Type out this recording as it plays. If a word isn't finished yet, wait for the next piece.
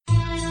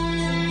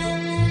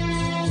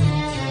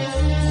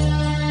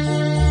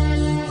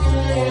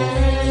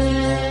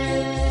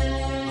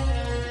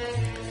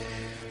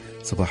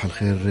Sabah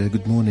al-Khair,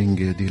 good morning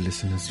dear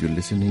listeners. You're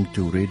listening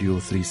to Radio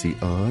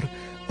 3CR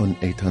on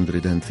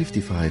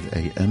 855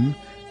 AM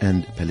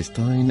and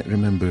Palestine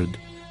Remembered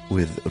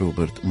with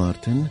Robert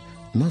Martin,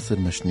 Nasser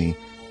Mashni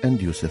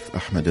and Yusuf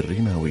Ahmed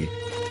al-Rimawi.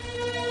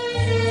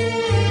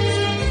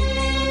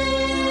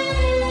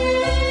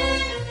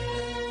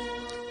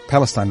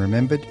 Palestine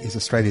Remembered is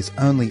Australia's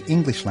only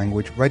English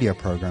language radio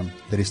program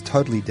that is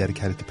totally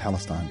dedicated to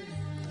Palestine.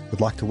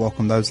 We'd like to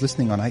welcome those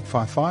listening on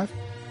 855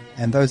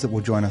 and those that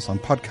will join us on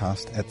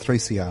podcast at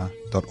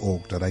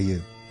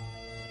 3cr.org.au.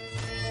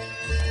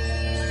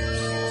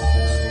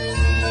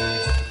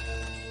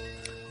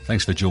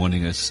 Thanks for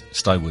joining us.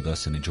 Stay with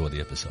us and enjoy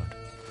the episode.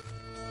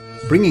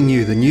 Bringing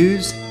you the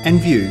news and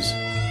views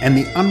and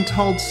the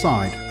untold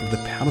side of the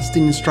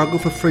Palestinian struggle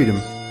for freedom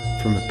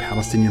from a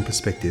Palestinian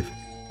perspective.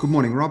 Good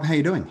morning, Rob. How are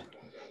you doing?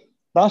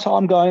 So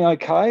I'm going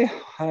okay.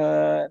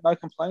 No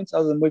complaints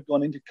other than we've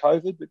gone into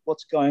COVID, but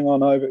what's going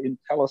on over in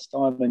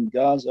Palestine and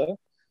Gaza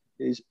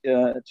is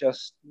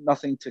just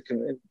nothing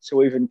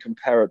to even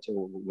compare it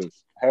with.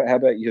 How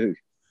about you?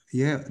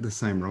 Yeah, the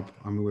same, Rob.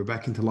 I mean, we're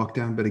back into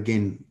lockdown, but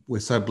again, we're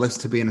so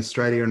blessed to be in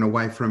Australia and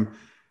away from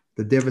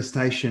the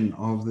devastation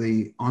of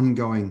the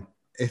ongoing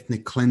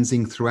ethnic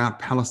cleansing throughout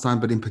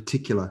Palestine, but in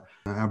particular,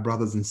 our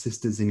brothers and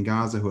sisters in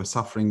Gaza who are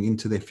suffering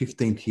into their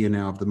 15th year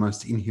now of the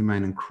most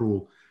inhumane and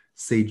cruel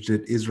siege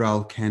that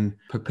Israel can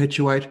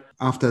perpetuate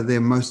after their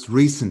most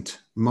recent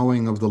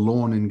mowing of the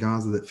lawn in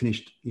Gaza that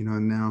finished,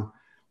 now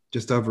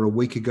just over a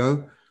week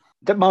ago.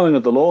 That mowing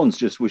of the lawns,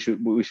 we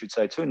should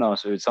say too,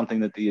 Nasser, is something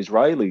that the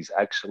Israelis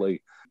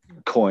actually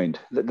coined.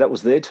 That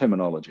was their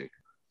terminology,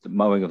 the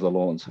mowing of the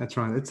lawns. That's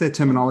right. It's their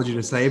terminology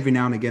to say every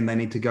now and again they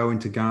need to go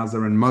into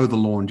Gaza and mow the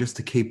lawn just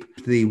to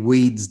keep the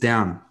weeds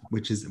down,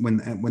 which is when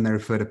they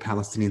refer to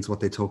Palestinians, what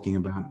they're talking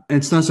about. And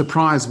it's no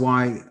surprise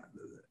why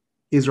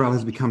Israel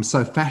has become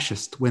so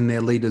fascist when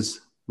their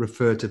leaders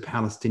refer to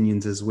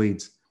Palestinians as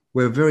weeds.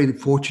 We're very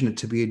fortunate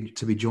to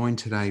be joined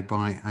today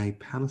by a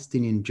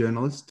Palestinian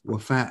journalist,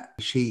 Wafat.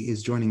 She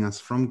is joining us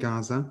from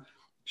Gaza.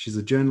 She's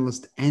a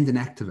journalist and an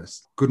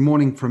activist. Good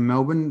morning from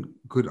Melbourne.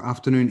 Good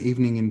afternoon,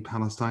 evening in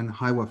Palestine.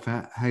 Hi,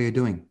 Wafat. How are you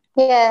doing?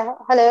 Yeah,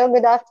 hello.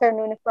 Good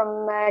afternoon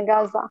from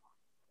Gaza.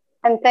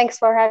 And thanks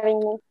for having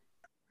me.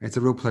 It's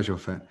a real pleasure,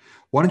 Wafat.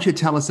 Why don't you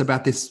tell us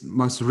about this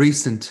most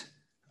recent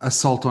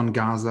assault on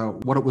Gaza,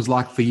 what it was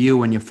like for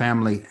you and your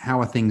family? How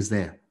are things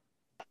there?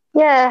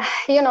 Yeah,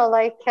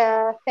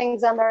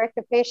 things under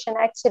occupation,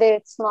 actually,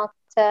 it's not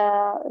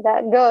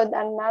that good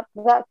and not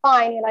that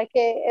fine.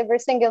 Every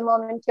single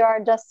moment you are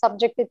just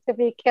subjected to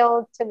be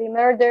killed, to be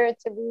murdered,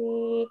 to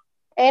be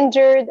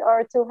injured,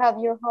 or to have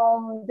your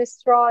home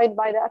destroyed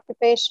by the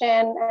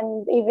occupation.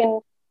 And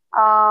even,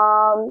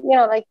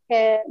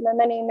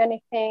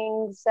 many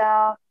things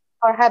are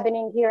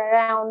happening here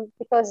around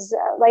because,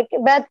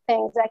 bad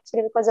things,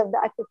 actually, because of the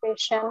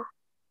occupation.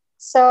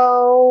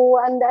 So,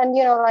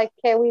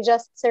 we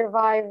just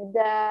survived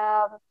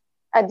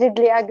a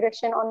deadly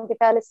aggression on the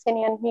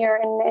Palestinian here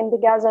in the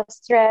Gaza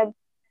Strip.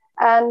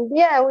 And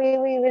yeah,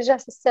 we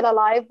just still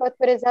alive, but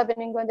what is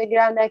happening on the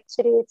ground,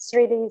 actually, it's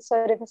really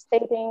so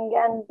devastating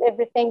and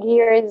everything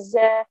here is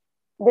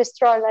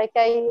destroyed. I'm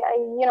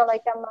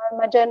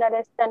a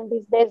journalist and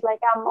these days,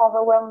 I'm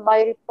overwhelmed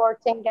by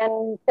reporting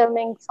and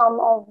filming some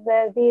of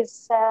the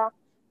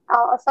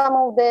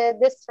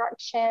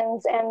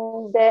destructions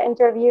and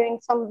interviewing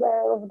some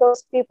of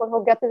those people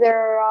who got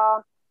their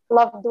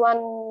loved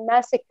one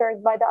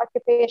massacred by the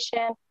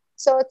occupation.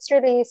 So it's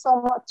really so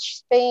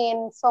much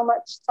pain, so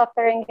much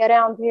suffering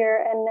around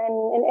here and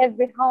in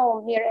every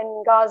home here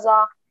in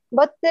Gaza.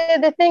 But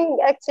the thing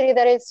actually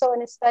that is so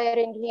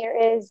inspiring here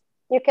is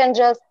you can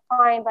just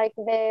find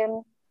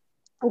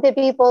the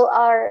people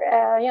are,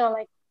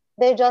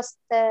 they just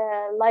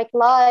like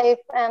life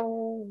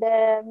and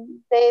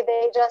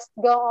they just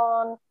go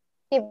on,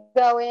 keep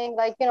going.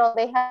 They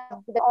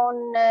have their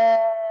own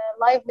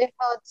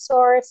livelihood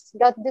source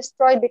got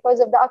destroyed because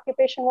of the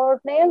occupation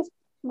warplanes,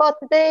 but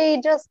they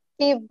just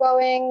keep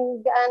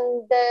going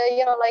and,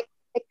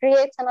 it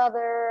creates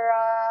another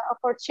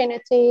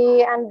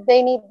opportunity and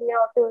they need,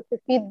 to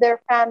feed their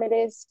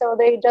families. So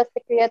they just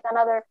create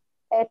another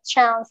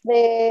chance.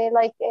 They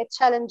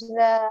challenge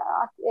the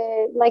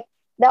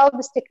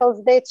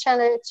obstacles, they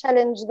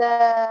challenge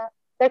their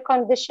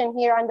condition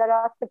here under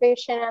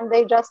occupation and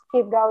they just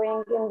keep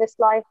going in this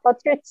life. But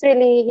it's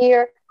really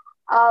here,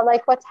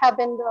 what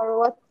happened or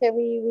what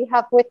we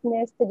have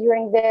witnessed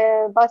during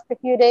the past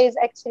few days.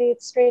 Actually,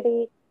 it's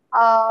really,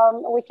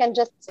 we can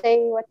just say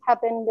what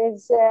happened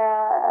is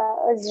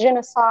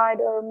genocide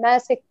or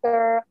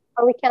massacre,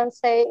 or we can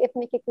say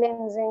ethnic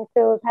cleansing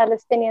to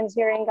Palestinians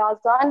here in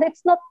Gaza. And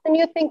it's not a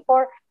new thing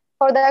for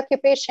the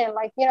occupation.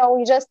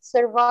 We just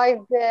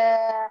survived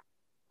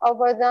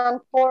over than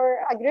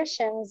 4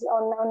 aggressions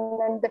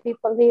on the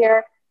people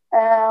here,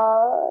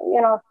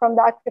 from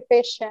the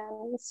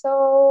occupation.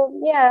 So,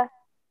 yeah.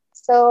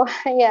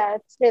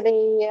 It's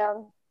really...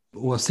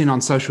 We've seen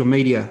on social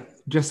media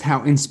just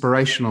how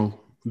inspirational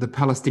the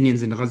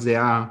Palestinians in Gaza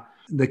are.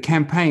 The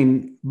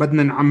campaign,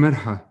 Badna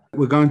Na'ammirha,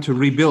 we're going to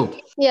rebuild.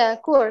 Yeah,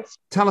 of course.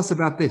 Tell us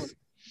about this.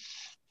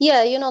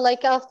 Yeah,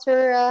 like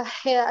after a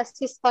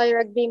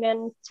ceasefire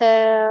agreement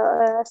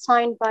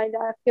signed by the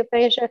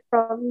occupation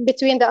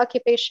between the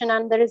occupation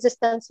and the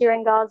resistance here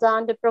in Gaza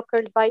and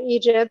brokered by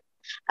Egypt,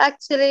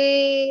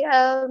 actually,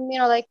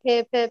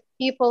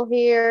 people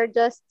here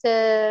just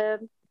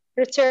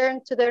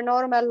return to their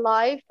normal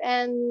life,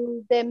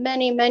 and the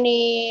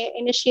many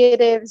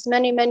initiatives,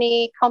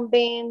 many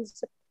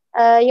campaigns,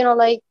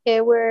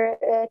 were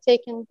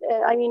taken.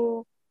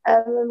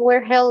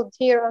 Were held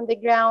here on the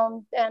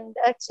ground, and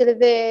actually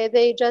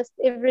they just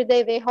every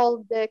day they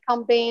hold the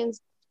campaigns.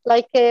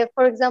 Like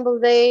for example,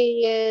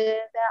 they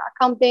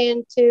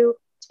campaign to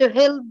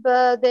help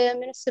the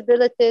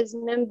municipalities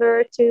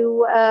member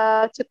to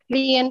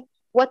clean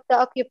what the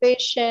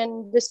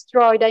occupation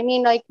destroyed. I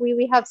mean, like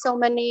we have so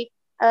many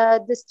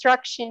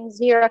destructions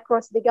here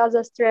across the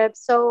Gaza Strip.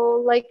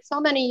 So like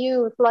so many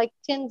youth, like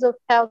tens of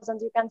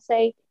thousands, you can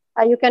say.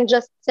 You can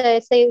just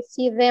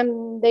see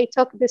them. They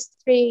took the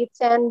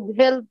streets and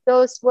help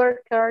those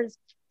workers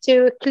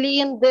to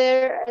clean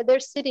their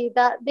city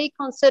that they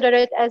consider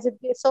it as a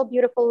so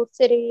beautiful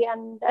city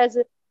and as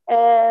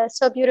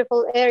so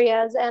beautiful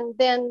areas. And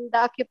then the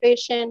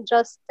occupation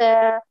just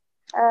killed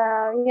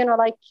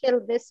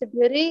this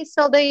beauty.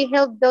 So they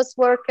help those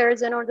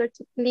workers in order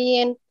to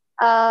clean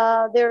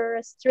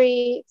their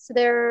streets,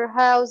 their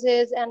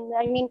houses, and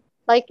I mean.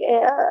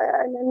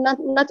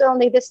 Not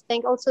only this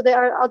thing, also there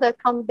are other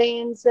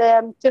campaigns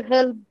to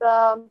help,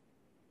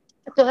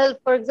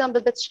 for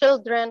example, the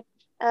children,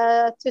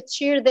 to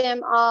cheer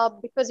them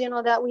up, because you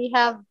know that we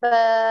have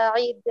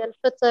Eid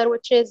al-Fitr,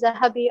 which is a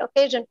happy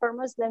occasion for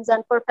Muslims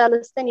and for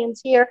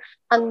Palestinians here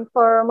and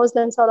for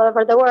Muslims all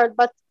over the world.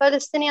 But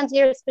Palestinians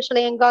here,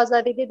 especially in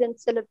Gaza, they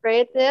didn't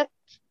celebrate it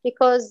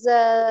because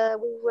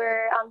we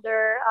were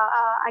under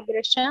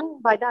aggression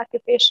by the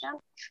occupation.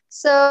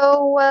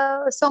 So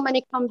so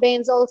many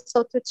campaigns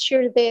also to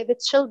cheer the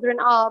children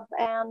up,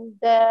 and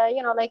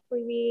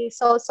we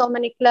saw so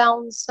many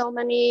clowns, so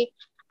many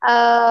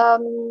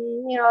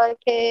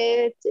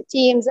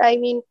teams. I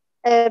mean,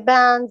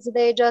 bands.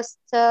 They just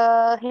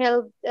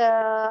help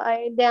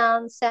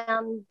dance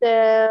and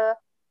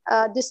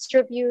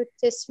distribute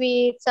the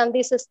sweets and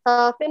this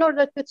stuff in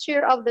order to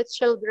cheer up the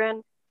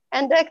children.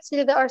 And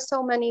actually, there are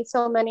so many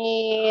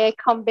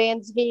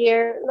campaigns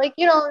here. Like,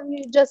 you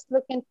just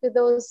look into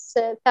those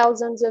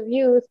thousands of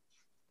youth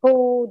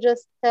who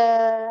just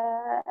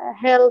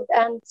help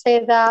and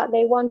say that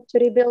they want to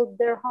rebuild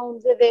their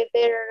homes.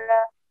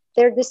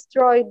 They're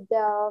destroyed.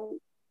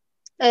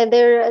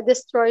 Their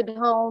destroyed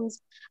homes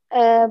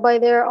by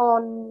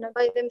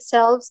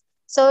themselves.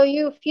 So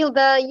you feel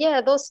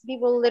that those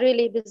people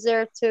really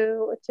deserve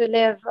to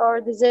live or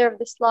deserve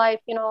this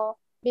life,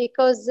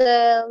 because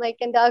like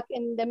in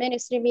the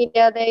mainstream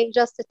media, they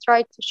just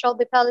try to show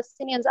the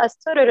Palestinians as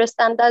terrorists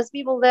and as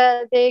people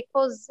that they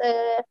cause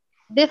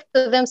death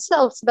to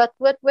themselves. But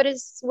what we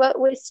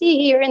see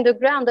here in the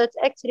ground, that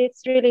actually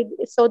it's really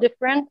so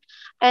different.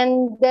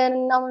 And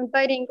then I'm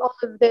inviting all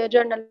of the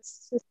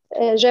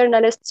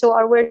journalists who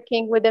are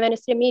working with the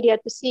mainstream media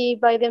to see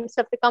by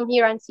themselves, to come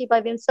here and see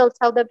by themselves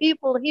how the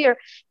people here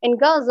in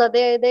Gaza,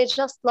 they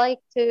just like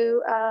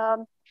to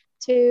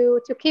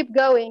keep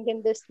going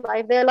in this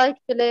life. They like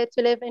to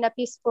live in a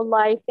peaceful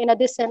life, in a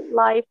decent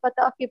life, but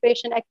the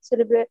occupation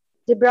actually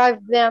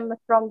deprived them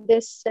from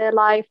this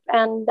life,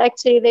 and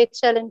actually they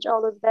challenge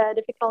all of the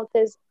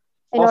difficulties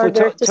in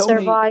order to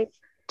survive.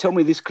 Tell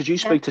me this, because you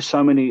speak to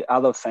so many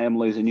other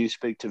families and you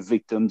speak to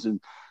victims and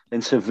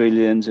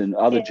civilians and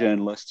other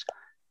journalists.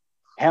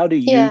 How do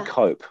you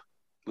cope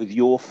with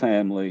your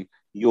family,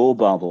 your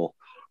bubble?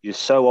 You're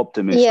so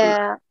optimistic.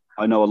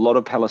 I know a lot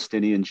of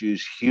Palestinians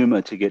use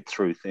humor to get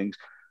through things.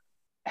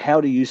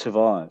 How do you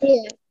survive?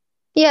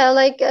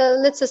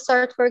 Let's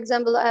start, for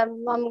example,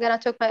 I'm going to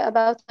talk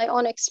about my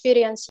own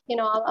experience.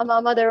 I'm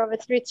a mother of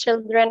 3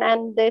 children,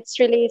 and it's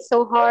really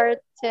so hard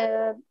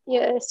for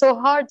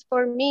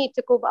me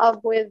to cope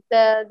up with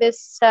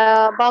this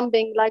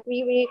bombing. Like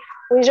we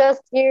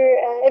just hear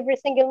every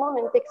single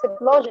moment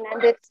explosion,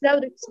 and it's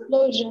loud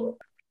explosion.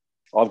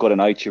 I've got an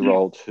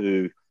 8-year-old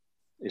who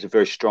is a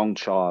very strong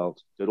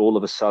child that all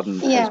of a sudden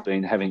has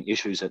been having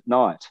issues at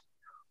night,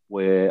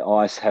 where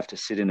I have to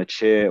sit in a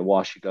chair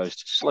while she goes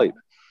to sleep.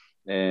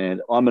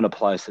 And I'm in a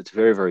place that's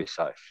very, very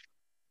safe.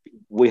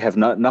 We have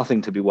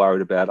nothing to be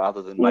worried about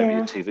other than maybe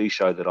a TV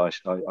show that I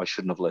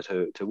shouldn't have let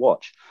her to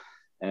watch.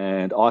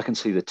 And I can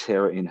see the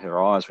terror in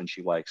her eyes when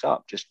she wakes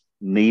up, just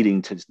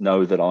needing to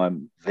know that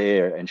I'm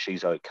there and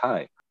she's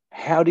okay.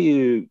 How do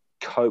you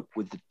cope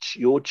with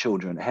your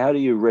children? How do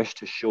you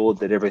rest assured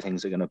that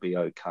everything's going to be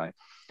okay?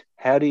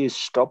 How do you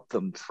stop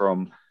them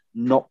from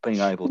not being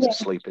able to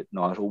sleep at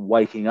night or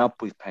waking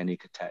up with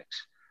panic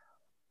attacks?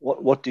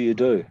 What do you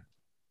do?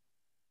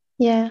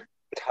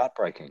 It's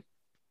heartbreaking.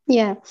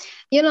 It's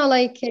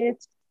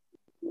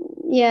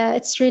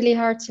really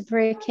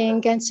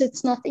heartbreaking, and so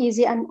it's not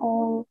easy at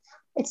all.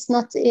 it's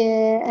not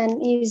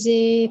an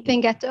easy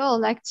thing at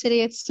all. Actually,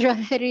 it's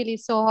really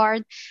so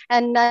hard.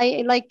 And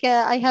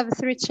I have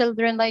three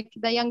children. Like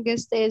the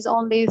youngest is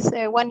only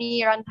 1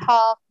 year and a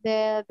half.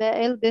 The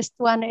eldest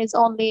one is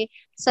only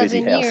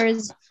 7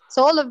 years.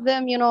 So all of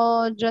them,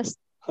 just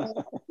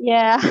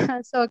yeah.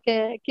 So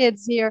okay,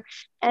 kids here.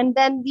 And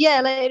then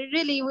like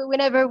really,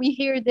 whenever we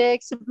hear the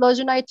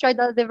explosion, I tried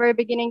at the very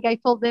beginning. I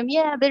told them,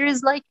 yeah, there is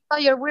like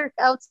firework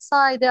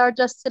outside. They are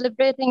just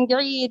celebrating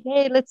Eid.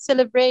 Hey, let's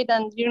celebrate.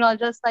 And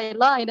just I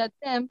lied at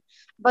them.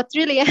 But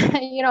really,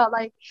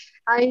 like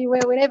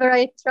whenever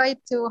I try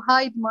to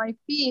hide my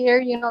fear,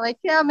 like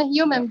yeah, I'm a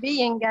human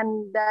being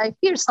and I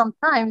fear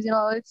sometimes.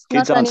 It's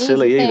Kids not an aren't easy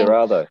silly thing. either,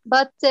 are they?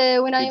 But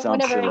Kids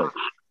aren't silly.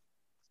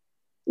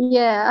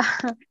 Yeah.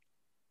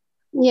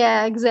 Yeah,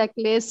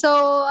 exactly. So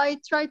I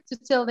tried to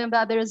tell them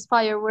that there is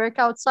firework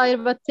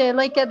outside, but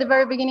like at the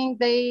very beginning,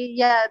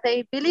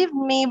 they believed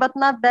me, but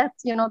not that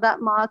that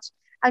much.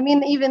 I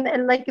mean, even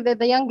like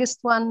the youngest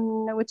one,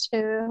 which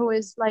who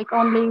is like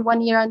only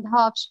 1 year and a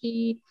half,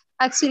 she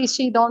actually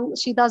she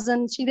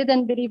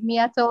didn't believe me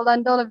at all,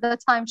 and all of the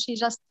time she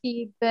just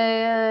keep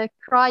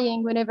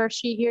crying whenever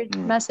she heard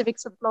massive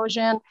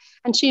explosion,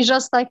 and she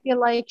just like feel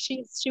like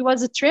she was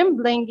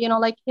trembling,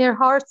 like her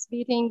heart's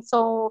beating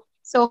so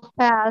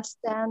fast,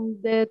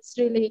 and it's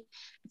really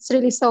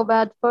so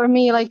bad for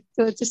me, like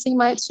to see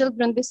my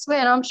children this way.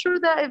 And I'm sure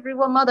that every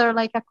one mother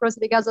like across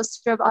the Gaza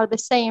Strip are the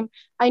same.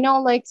 I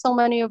know like so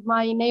many of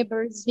my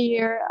neighbors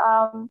here,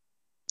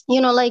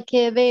 like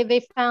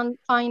they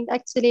find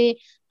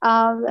actually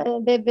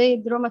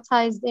they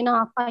traumatized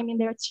enough. I mean,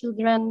 their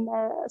children,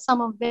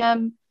 some of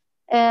them,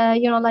 they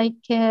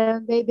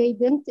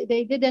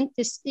didn't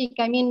speak.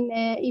 I mean,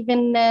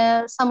 even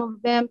some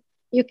of them,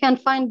 you can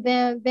find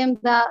them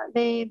that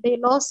they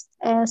lost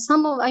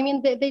some of. I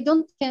mean, they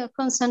don't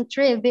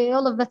concentrate. They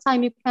all of the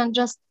time you can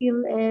just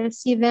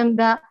see them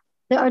that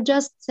they are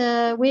just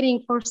waiting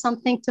for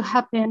something to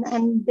happen.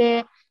 And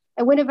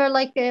whenever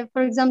like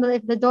for example,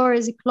 if the door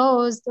is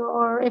closed,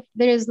 or if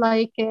there is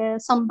like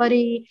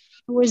somebody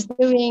who is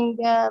doing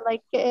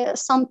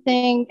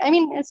something, I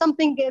mean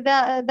something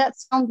that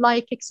sounds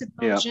like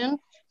explosion,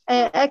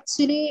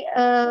 actually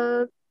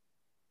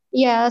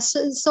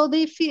so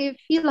they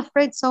feel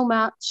afraid so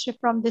much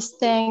from this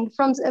thing,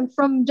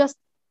 from just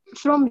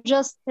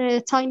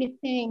tiny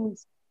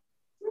things.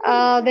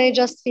 They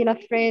just feel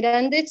afraid,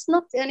 and it's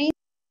not any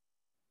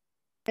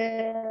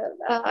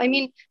I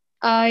mean,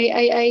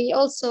 I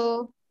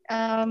also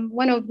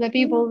one of the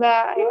people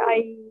that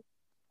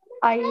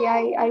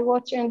I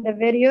watch in the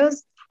videos,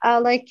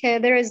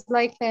 there is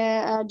like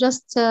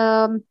just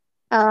a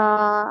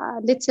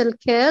little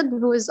kid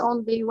who is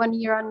only 1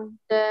 year and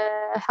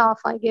a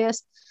half, I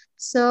guess.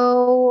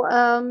 So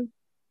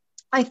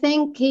I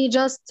think he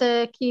just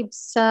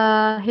keeps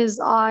his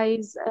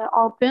eyes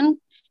open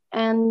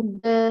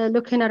and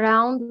looking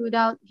around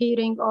without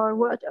hearing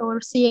or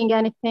seeing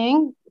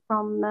anything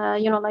from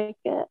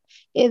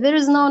there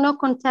is no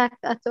contact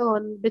at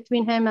all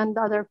between him and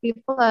other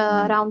people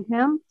around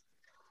him.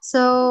 So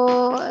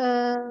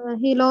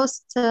he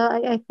lost.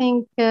 I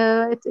think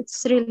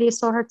it's really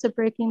so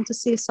heartbreaking to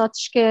see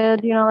such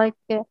kid,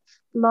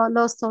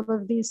 lost all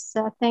of these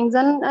things,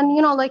 and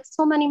like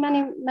so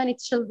many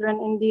children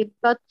indeed.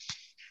 But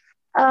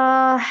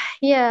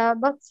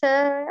but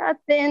at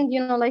the end,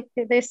 like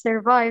they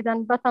survived,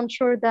 but I'm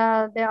sure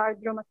that they are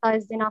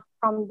traumatized enough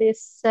from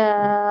this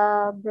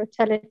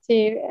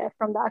brutality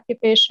from the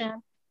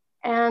occupation.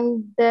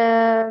 And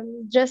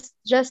just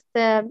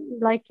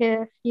like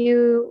a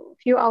few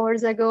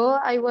hours ago,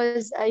 I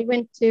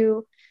went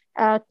to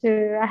a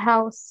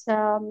house,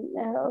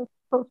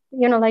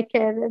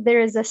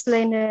 there is a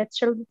slain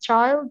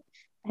child.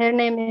 Her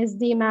name is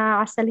Dima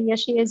Asaliya.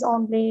 She is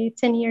only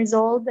 10 years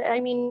old. I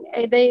mean,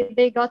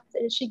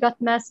 she got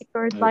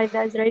massacred by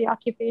the Israeli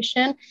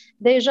occupation.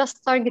 They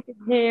just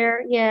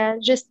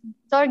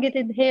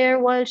targeted her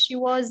while she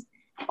was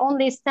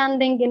only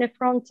standing in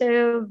front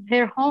of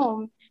her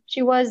home.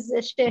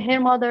 Her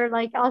mother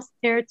like asked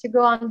her to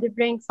go and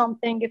bring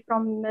something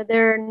from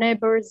their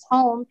neighbor's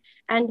home,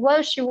 and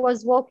while she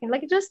was walking,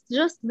 like just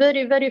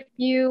very very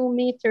few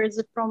meters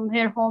from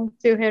her home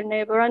to her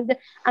neighbor, and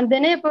the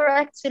neighbor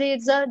actually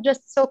is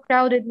just so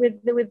crowded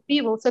with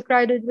people, so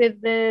crowded with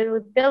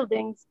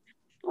buildings,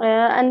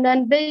 and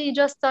then they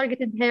just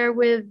targeted her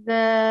with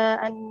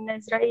an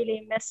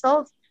Israeli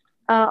missile.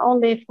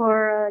 Only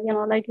for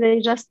like they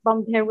just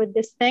bombed her with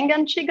this thing,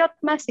 and she got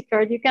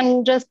massacred. You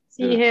can just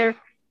see her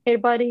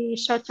body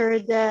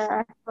shattered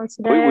across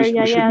the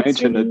area. We should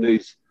mention really,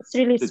 that it's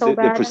really so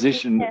bad. The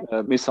precision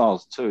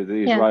missiles too. The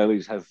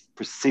Israelis have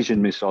precision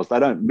missiles. They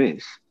don't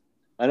miss.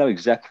 They know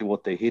exactly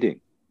what they're hitting.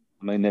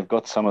 I mean, they've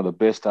got some of the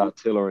best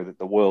artillery that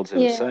the world's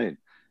ever seen.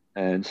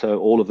 And so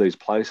all of these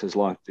places,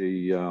 like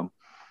the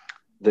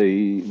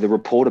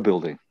reporter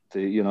building,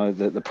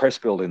 the press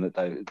building that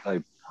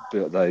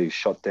they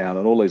shot down,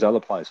 and all these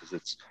other places,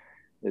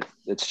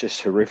 it's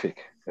just horrific.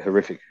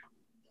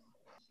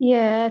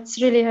 Yeah, it's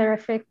really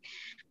horrific.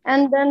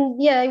 And then,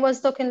 yeah, I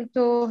was talking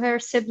to her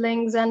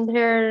siblings and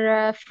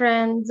her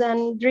friends,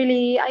 and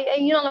really,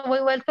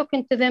 while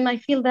talking to them, I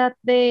feel that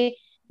they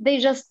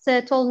just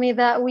told me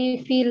that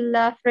we feel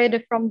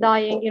afraid from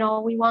dying.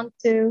 We want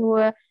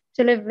to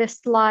live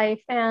this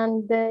life,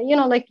 and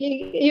like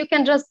you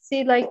can just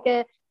see like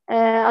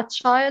a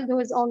child who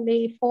is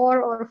only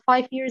 4 or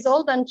 5 years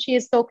old, and she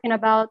is talking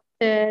about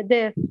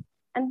death,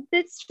 and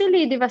it's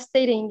really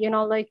devastating.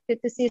 Like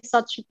to see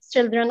such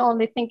children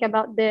only think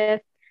about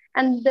death.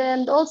 And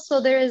then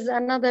also there is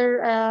another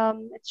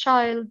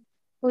child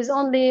who's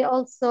only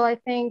also, I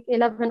think,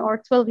 11 or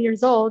 12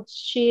 years old.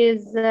 She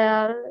is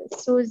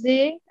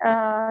Susie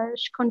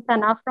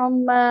Shkontana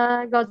from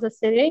Gaza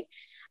City.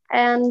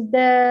 And,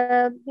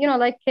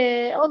 like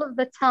all of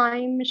the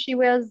time, she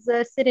was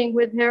sitting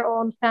with her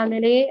own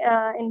family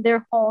in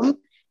their home.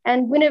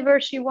 And whenever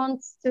when she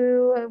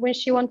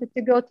wanted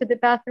to go to the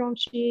bathroom,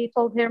 she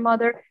told her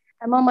mother,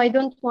 Mom, I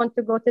don't want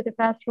to go to the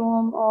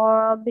bathroom,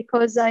 or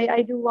because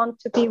I do want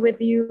to be with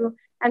you.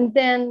 And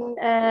then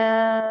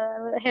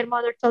her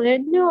mother told her,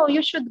 no,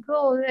 you should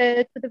go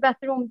to the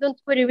bathroom. Don't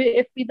worry.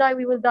 If we die,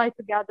 we will die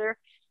together.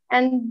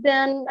 And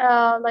then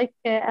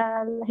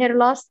her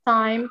last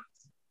time,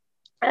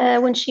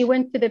 when she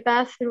went to the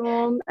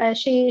bathroom,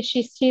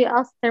 she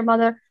asked her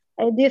mother,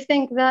 "Do you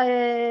think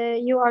that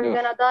you are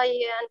gonna die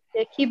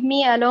and keep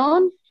me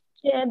alone?"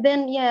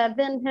 Then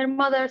her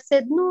mother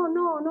said, "No,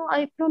 no, no.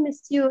 I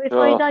promise you, if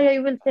I die, I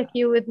will take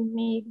you with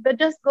me. But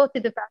just go to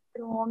the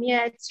bathroom."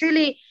 Yeah, it's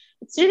really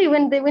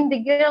when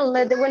the girl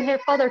when her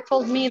father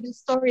told me the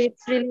story,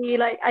 it's really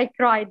like I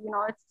cried.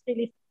 It's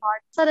really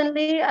hard.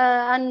 Suddenly,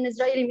 an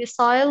Israeli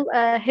missile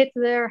hit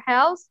their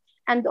house,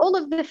 and all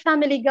of the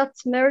family got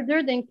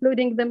murdered,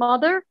 including the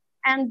mother.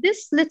 And this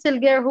little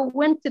girl who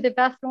went to the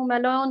bathroom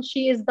alone,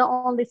 she is the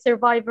only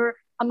survivor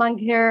among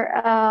her,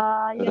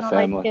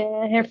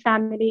 her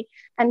family.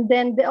 And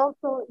then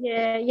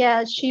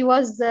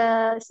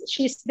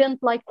she spent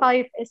like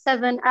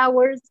 7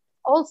 hours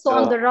also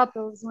on the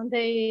rappels when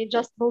they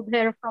just pulled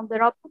her from the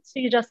rappels.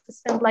 She just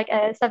spent like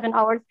 7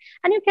 hours,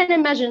 and you can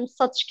imagine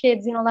such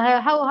kids,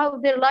 like how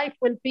their life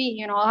will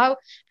be,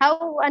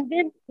 how and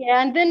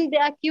then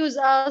they accuse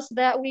us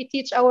that we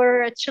teach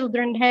our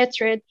children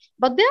hatred,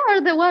 but they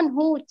are the one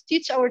who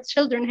teach our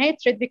children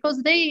hatred,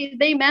 because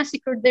they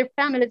massacred their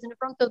families in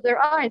front of their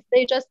eyes.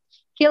 They just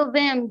kill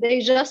them. They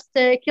just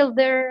kill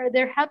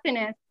their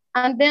happiness,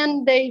 and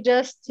then they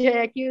just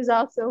accuse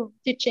us of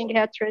teaching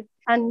hatred,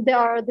 and they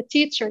are the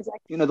teachers.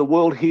 The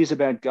world hears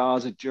about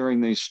Gaza during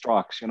these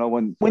strikes,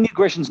 when the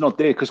aggression's not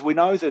there, because we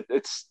know that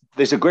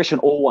there's aggression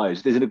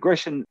always. There's an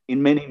aggression in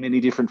many, many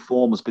different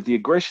forms, but the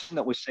aggression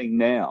that we're seeing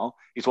now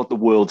is what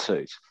the world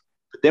sees.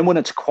 But then when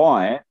it's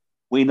quiet,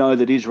 we know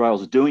that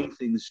Israel's doing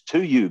things to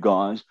you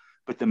guys,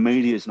 but the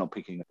media is not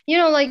picking it.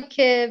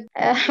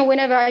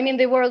 Whenever,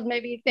 the world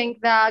maybe think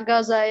that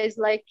Gaza is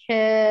like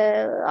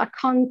a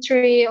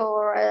country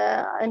or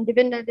an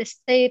independent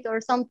state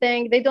or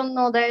something. They don't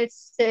know that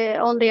it's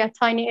only a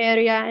tiny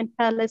area in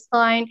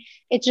Palestine.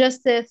 It's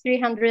just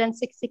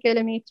 360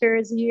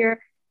 kilometers here,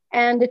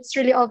 and it's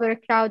really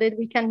overcrowded.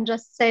 We can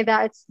just say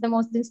that it's the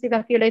most densely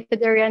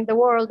populated area in the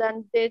world,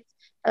 and it's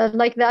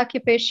like the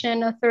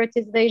occupation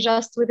authorities, they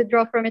just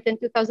withdrew from it in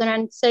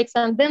 2006,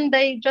 and then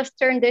they just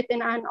turned it in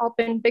an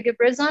open big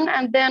prison,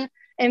 and then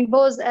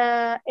impose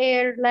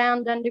air,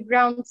 land, and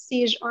ground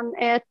siege on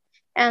it.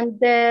 And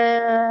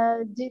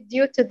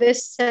due to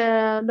this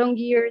long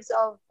years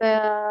of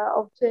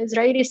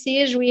Israeli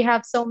siege, we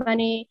have so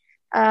many,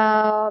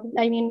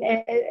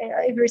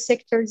 every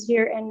sectors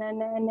here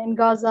in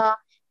Gaza,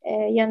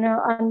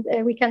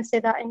 and we can say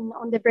that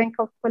on the brink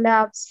of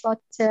collapse. But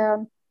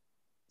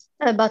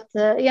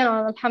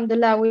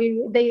alhamdulillah,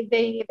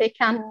 they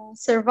can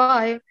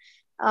survive.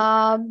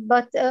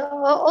 But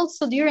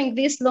also during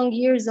these long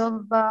years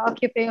of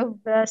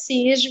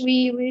siege,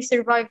 we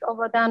survived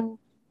over than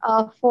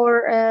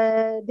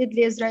 4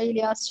 deadly Israeli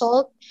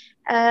assault.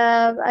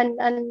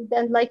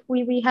 And like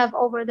we have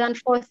over than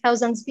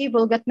 4,000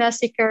 people got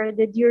massacred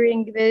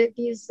during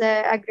these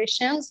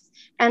aggressions,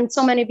 and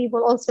so many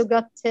people also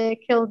got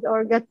killed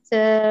or got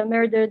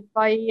murdered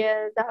by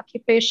the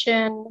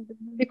occupation,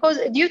 because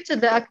due to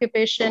the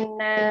occupation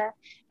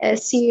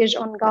siege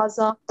on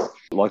Gaza.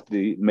 Like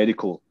the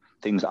medical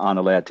things aren't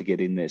allowed to get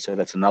in there, so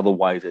that's another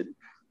way that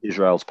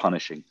Israel's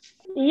punishing.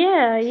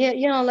 Yeah,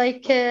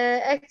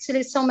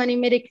 actually so many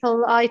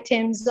medical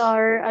items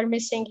are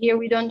missing here.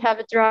 We don't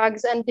have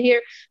drugs, and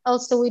here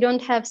also we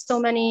don't have so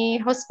many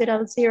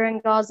hospitals here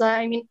in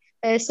Gaza.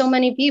 So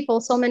many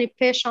people, so many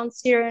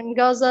patients here in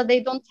Gaza,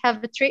 they don't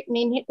have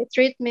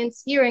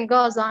treatments here in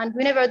Gaza, and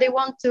whenever they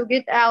want to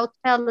get out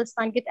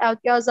Palestine, get out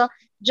Gaza,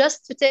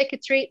 just to take a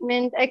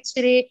treatment,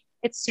 actually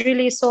it's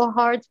really so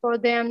hard for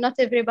them. Not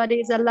everybody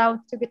is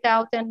allowed to get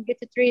out and get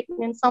a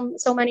treatment.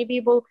 So many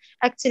people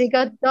actually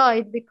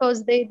died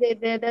because the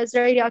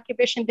Israeli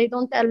occupation, they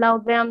don't allow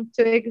them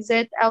to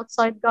exit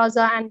outside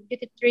Gaza and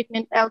get a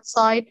treatment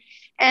outside.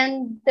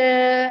 And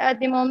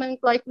at the moment,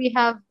 like we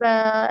have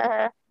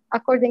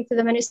according to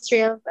the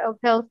Ministry of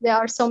Health, there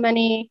are so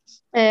many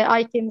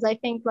items. I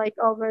think like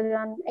over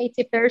than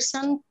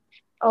 80%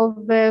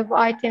 of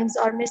items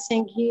are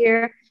missing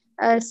here.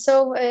 I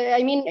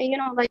mean,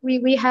 like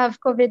we have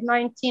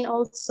COVID-19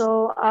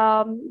 also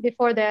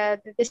before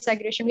this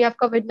aggression. We have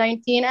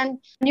COVID-19, and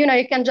you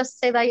can just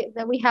say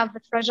that we have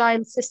a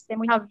fragile system.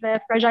 We have a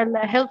fragile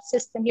health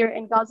system here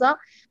in Gaza,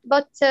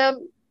 but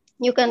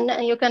you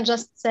can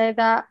just say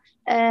that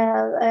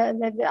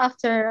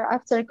after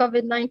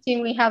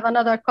COVID-19, we have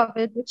another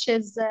COVID, which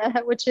is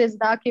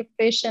the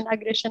occupation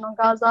aggression on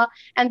Gaza,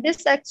 and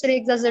this actually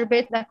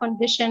exacerbates the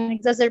condition,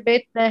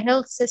 exacerbate the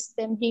health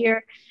system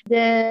here.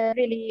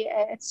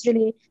 It's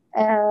really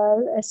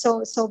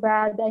so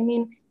bad. I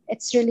mean,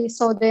 it's really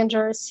so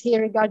dangerous here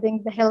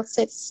regarding the health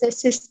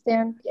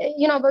system.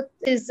 But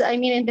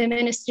in the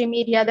ministry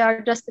media, they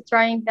are just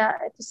trying to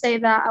say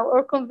that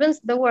or convince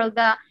the world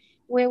that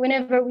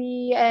whenever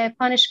we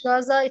punish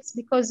Gaza, it's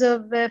because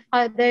of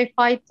they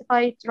fight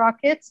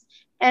rockets,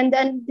 and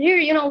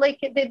here like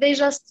they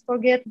just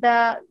forget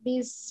that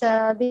these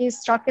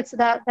rockets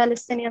that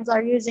Palestinians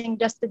are using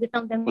just to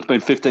defend them. It's been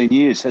 15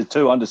 years, had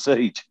two under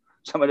siege.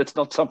 It's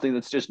not something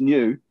that's just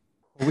new.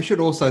 Well, we should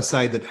also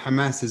say that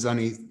Hamas is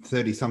only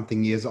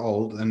 30-something years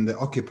old, and the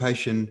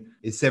occupation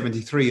is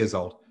 73 years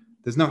old.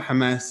 There's no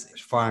Hamas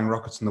firing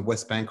rockets on the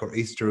West Bank or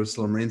East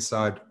Jerusalem or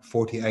inside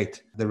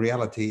 48. The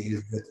reality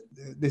is that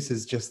this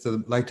is just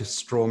the latest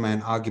straw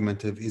man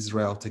argument of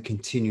Israel to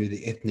continue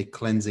the ethnic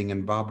cleansing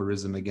and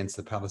barbarism against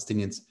the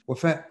Palestinians.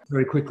 Wafat,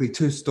 very quickly,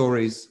 two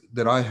stories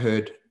that I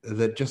heard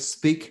that just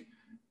speak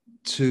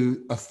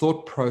to a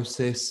thought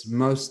process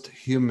most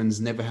humans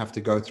never have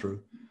to go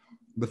through.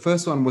 The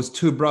first one was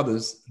two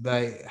brothers.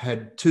 They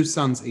had two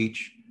sons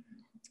each,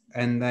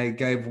 and they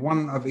gave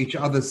one of each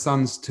other's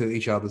sons to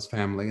each other's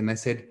family. And they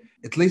said,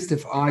 at least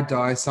if I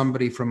die,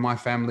 somebody from my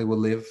family will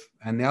live.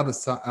 And the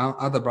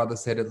other brother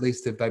said, at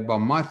least if they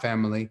bomb my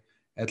family,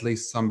 at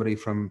least somebody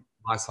from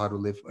my side will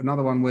live.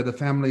 Another one where the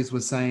families were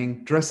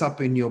saying, dress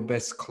up in your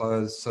best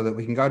clothes so that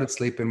we can go to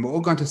sleep. And we're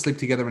all going to sleep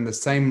together in the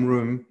same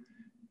room,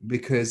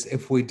 because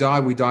if we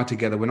die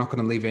together. We're not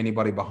going to leave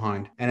anybody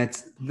behind. And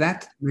it's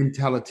that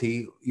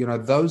mentality,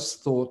 those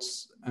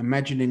thoughts,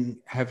 imagining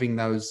having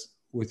those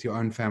with your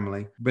own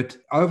family. But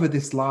over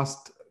this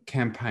last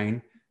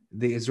campaign,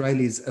 the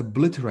Israelis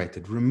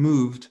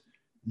removed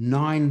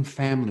 9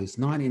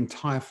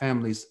 entire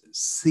families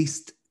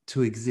ceased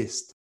to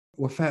exist.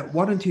 Wafat,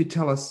 why don't you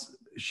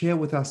share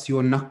with us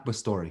your Nakba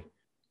story?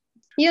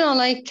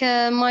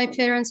 My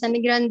parents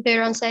and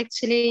grandparents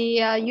actually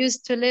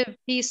used to live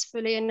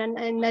peacefully in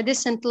a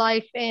decent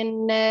life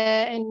in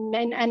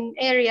an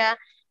area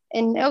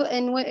in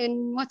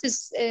what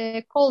is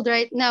called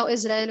right now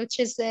Israel, which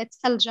is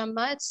Tel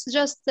Jamma. It's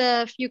just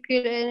a few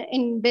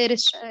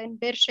kilometers in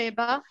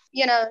Beersheba.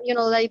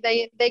 Like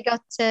they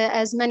got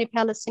as many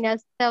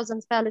Palestinians,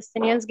 thousands of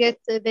Palestinians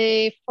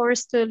they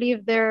forced to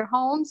leave their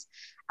homes.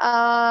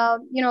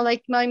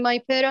 Like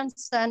my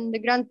parents and the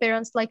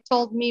grandparents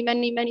told me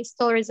many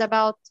stories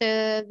about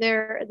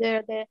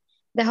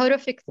the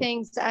horrific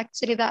things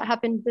actually that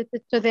happened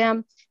to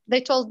them. They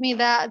told me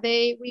that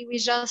we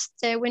just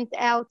went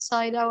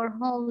outside our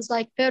homes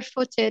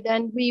barefooted,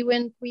 and we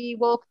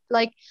walked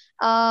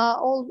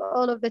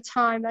all of the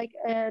time,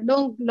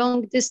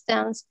 long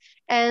distance,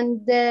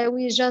 and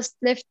we just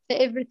left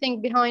everything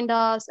behind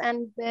us.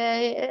 And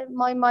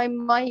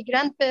my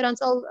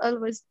grandparents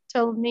always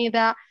told me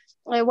that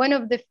one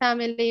of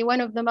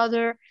the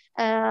mother,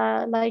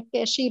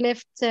 she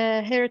left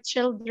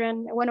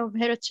one of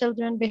her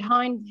children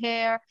behind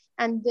her,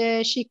 and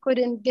she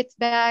couldn't get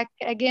back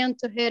again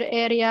to her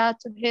area,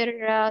 to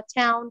her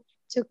town,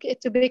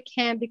 to Big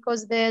Camp,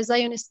 because the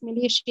Zionist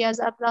militias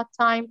at that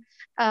time,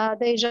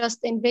 they just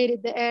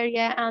invaded the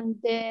area, and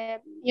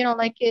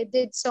it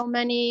did so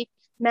many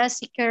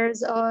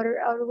massacres,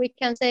 or we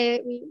can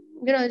say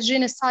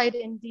genocide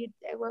indeed,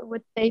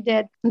 what they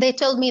did. They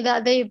told me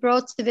that they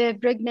brought the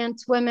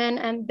pregnant women,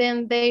 and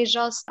then they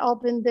just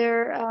opened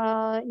their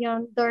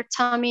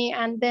tummy,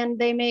 and then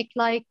they make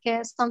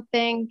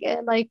something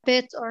like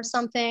pit or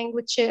something,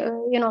 which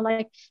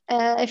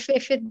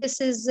if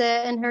this is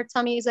in her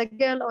tummy is a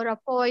girl or a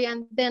boy,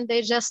 and then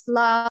they just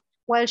laugh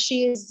while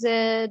she is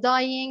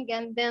dying,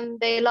 and then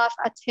they laugh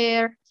at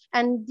her.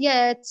 And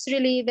it's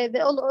really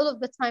all of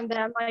the time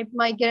that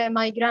my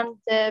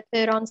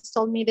grandparents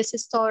told me this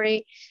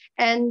story,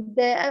 and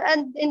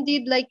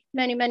indeed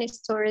many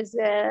stories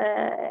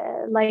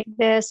like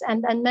this,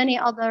 and many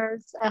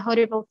others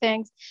horrible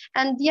things.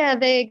 And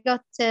they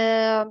got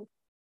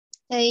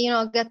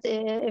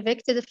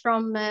evicted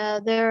from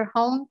their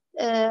home,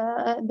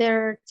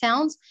 their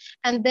towns,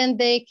 and then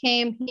they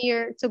came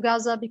here to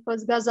Gaza,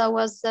 because Gaza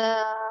was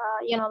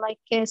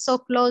so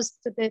close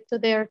to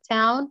their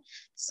town.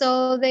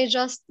 So they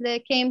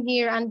came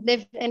here and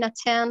lived in a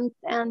tent,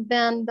 and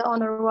then the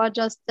owner was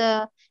just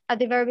at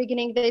the very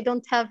beginning, they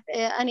don't have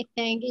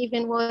anything,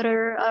 even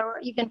water or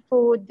even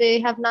food.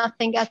 They have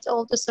nothing at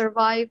all to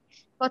survive.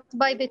 But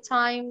by the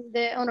time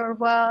the owner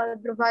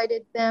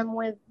provided them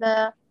with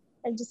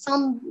and just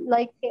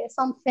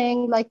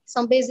something like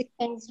some basic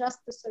things just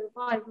to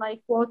survive,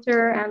 like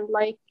water and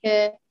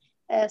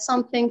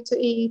something to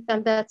eat,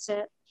 and that's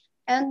it.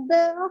 And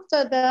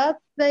after that,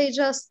 they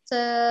just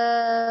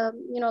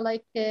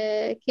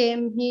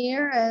came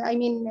here.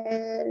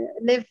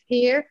 Live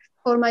here.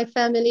 For my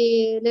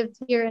family lived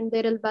here in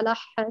Deir al-Balah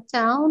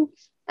town,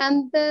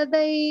 and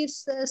they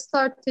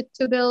started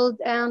to build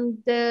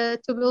their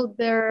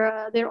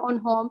own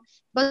home.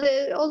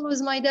 But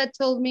always my dad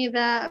told me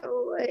that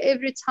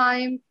every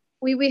time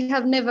we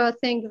have never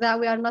think that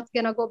we are not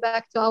gonna go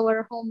back to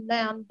our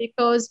homeland,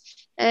 because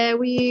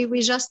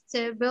we just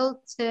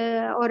built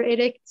or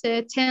erect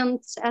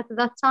tents at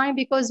that time,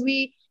 because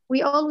we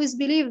always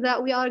believe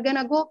that we are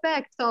gonna go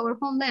back to our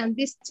homeland.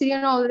 This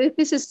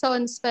is so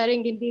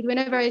inspiring indeed.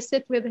 Whenever I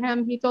sit with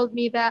him, he told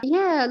me that,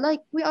 yeah, like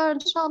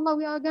inshallah,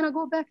 we are gonna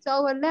go back to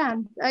our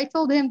land. I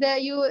told him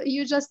that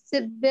you just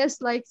said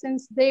this like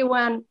since day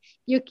one.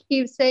 You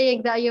keep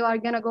saying that you are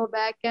gonna go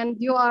back, and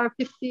you are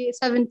 50,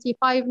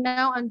 75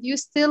 now, and you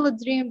still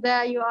dream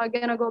that you are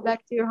gonna go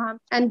back to your home.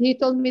 And he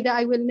told me that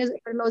I will never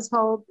lose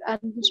hope, and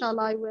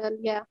inshallah I will.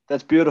 Yeah,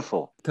 that's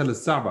beautiful. Tel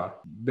Saba,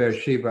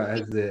 Beersheba,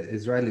 as the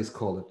Israelis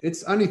call it.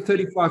 It's only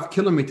 35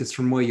 kilometers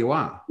from where you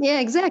are.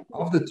 Yeah, exactly.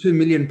 Of the 2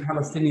 million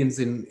Palestinians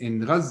in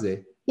Gaza,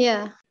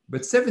 yeah,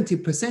 but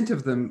 70%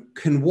 of them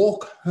can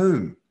walk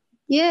home.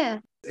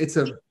 Yeah, it's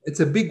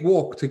a big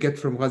walk to get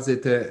from Gaza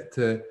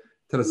to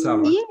Tel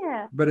Saba.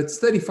 Yeah, but it's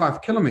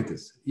 35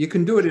 kilometers. You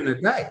can do it in a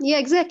day. Yeah,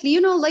 exactly.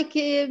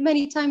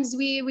 Many times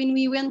when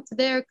we went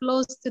there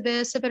close to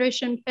the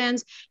separation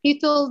fence, he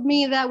told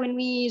me that when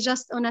we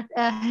just on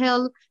a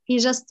hill, he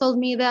just told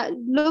me that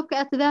look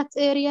at that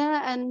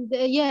area, and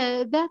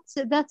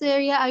that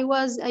area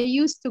I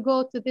used to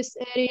go to this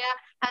area,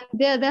 and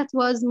that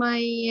was my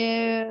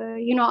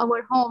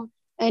our home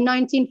in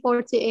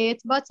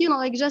 1948. But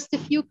just a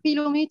few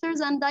kilometers,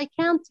 and I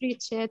can't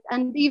reach it,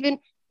 and even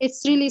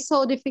it's really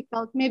so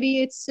difficult.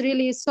 Maybe it's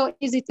really so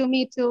easy to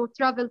me to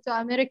travel to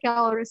America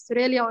or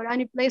Australia or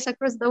any place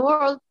across the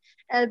world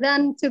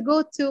than to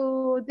go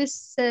to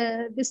this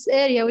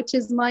area, which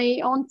is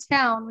my own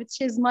town, which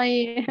is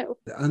my...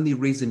 The only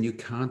reason you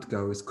can't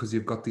go is because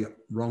you've got the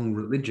wrong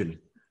religion.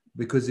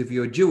 Because if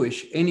you're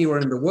Jewish, anywhere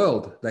in the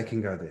world, they can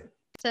go there.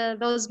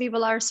 Those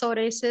people are so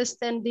racist,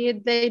 and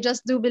they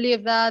just do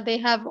believe that they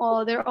have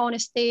all their own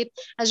state,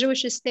 a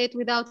Jewish state,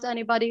 without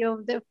anybody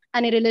of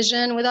any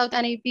religion, without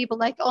any people,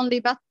 like only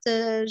but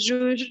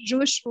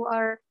Jewish who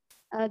are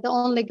the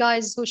only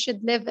guys who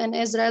should live in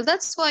Israel.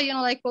 That's why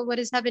what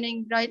is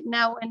happening right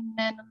now in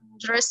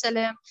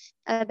Jerusalem,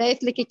 the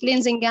ethnic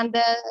cleansing and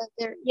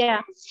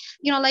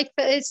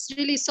it's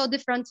really so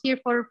different here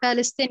for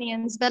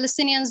Palestinians.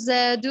 Palestinians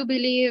do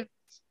believe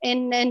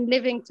in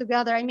living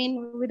together. I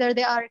mean, whether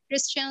they are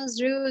Christians,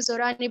 Jews,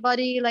 or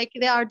anybody,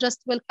 they are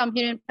just welcome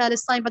here in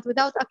Palestine, but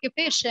without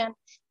occupation.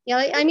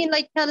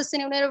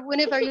 Palestinian,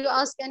 whenever you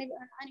ask any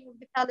of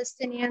the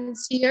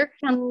Palestinians here,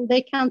 and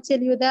they can tell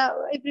you that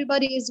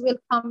everybody is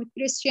welcome,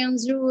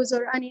 Christians, Jews,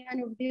 or any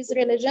of these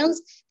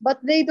religions,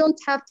 but they don't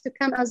have to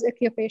come as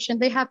occupation.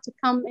 They have to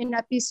come in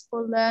a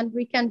peaceful land.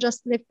 We can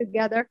just live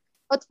together.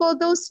 But for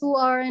those who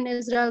are in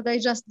Israel, they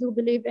just do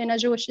believe in a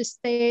Jewish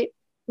state,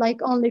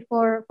 only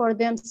for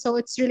them. So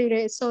it's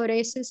really so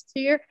racist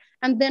here.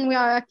 And then we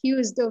are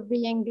accused of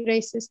being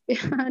racist.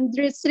 And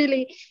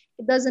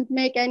it doesn't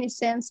make any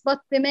sense. But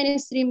the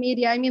mainstream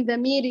media, the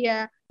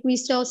media, we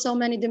saw so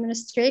many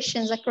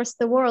demonstrations across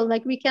the world.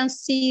 We can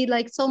see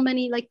so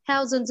many,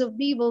 thousands of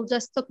people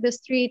just took the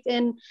street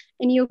in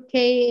UK,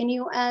 in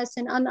US,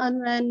 and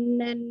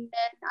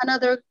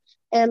another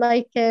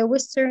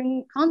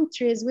Western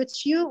countries,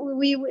 which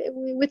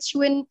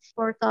win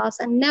for us.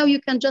 And now you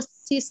can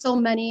just see so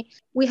many.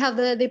 We have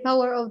the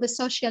power of the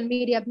social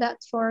media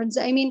platforms.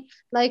 The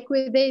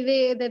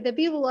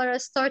people are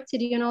started,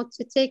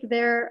 to take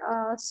their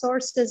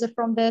sources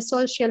from the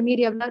social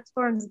media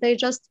platforms. They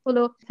just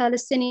follow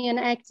Palestinian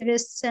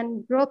activists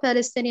and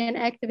pro-Palestinian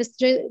activists.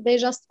 They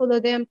just follow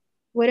them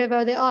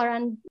wherever they are,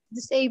 and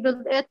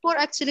disabled it. We're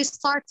actually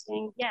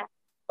starting, yeah.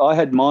 I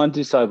had mine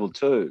disabled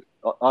too.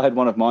 I had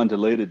one of mine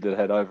deleted that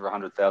had over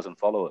 100,000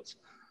 followers,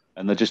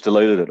 and they just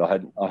deleted it.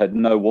 I had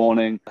no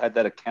warning. I had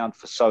that account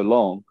for so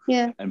long,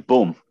 and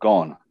boom,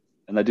 gone.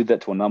 And they did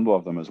that to a number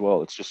of them as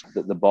well. It's just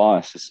that the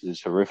bias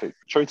is horrific.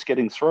 Truth's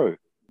getting through.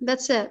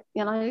 That's it.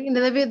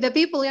 The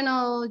people,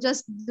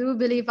 just do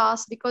believe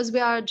us because we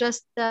are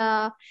just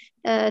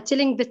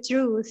telling the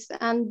truth.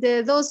 And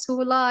those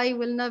who lie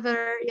will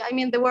never,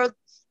 the world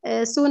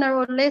sooner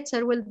or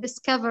later will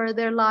discover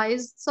their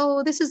lies.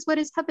 So this is what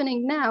is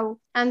happening now.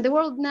 And the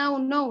world now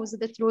knows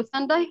the truth.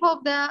 And I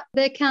hope that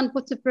they can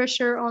put the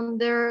pressure on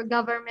their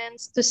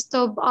governments to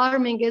stop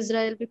arming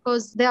Israel,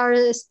 because they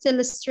are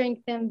still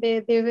strengthening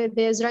the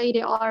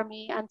Israeli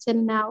army until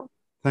now.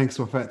 Thanks,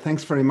 Wafat.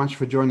 Thanks very much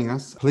for joining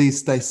us. Please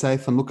stay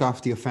safe and look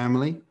after your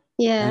family.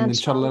 Yeah. And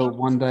inshallah,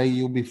 one day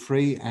you'll be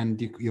free,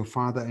 and your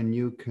father and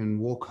you can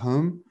walk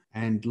home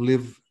and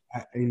live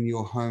in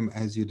your home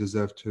as you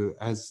deserve to,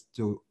 as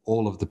do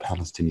all of the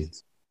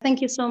Palestinians. Thank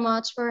you so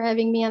much for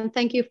having me, and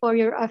thank you for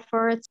your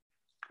efforts.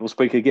 We'll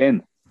speak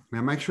again.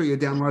 Now, make sure you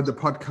download the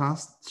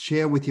podcast,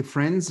 share with your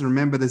friends.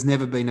 Remember, there's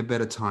never been a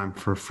better time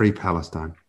for a free Palestine.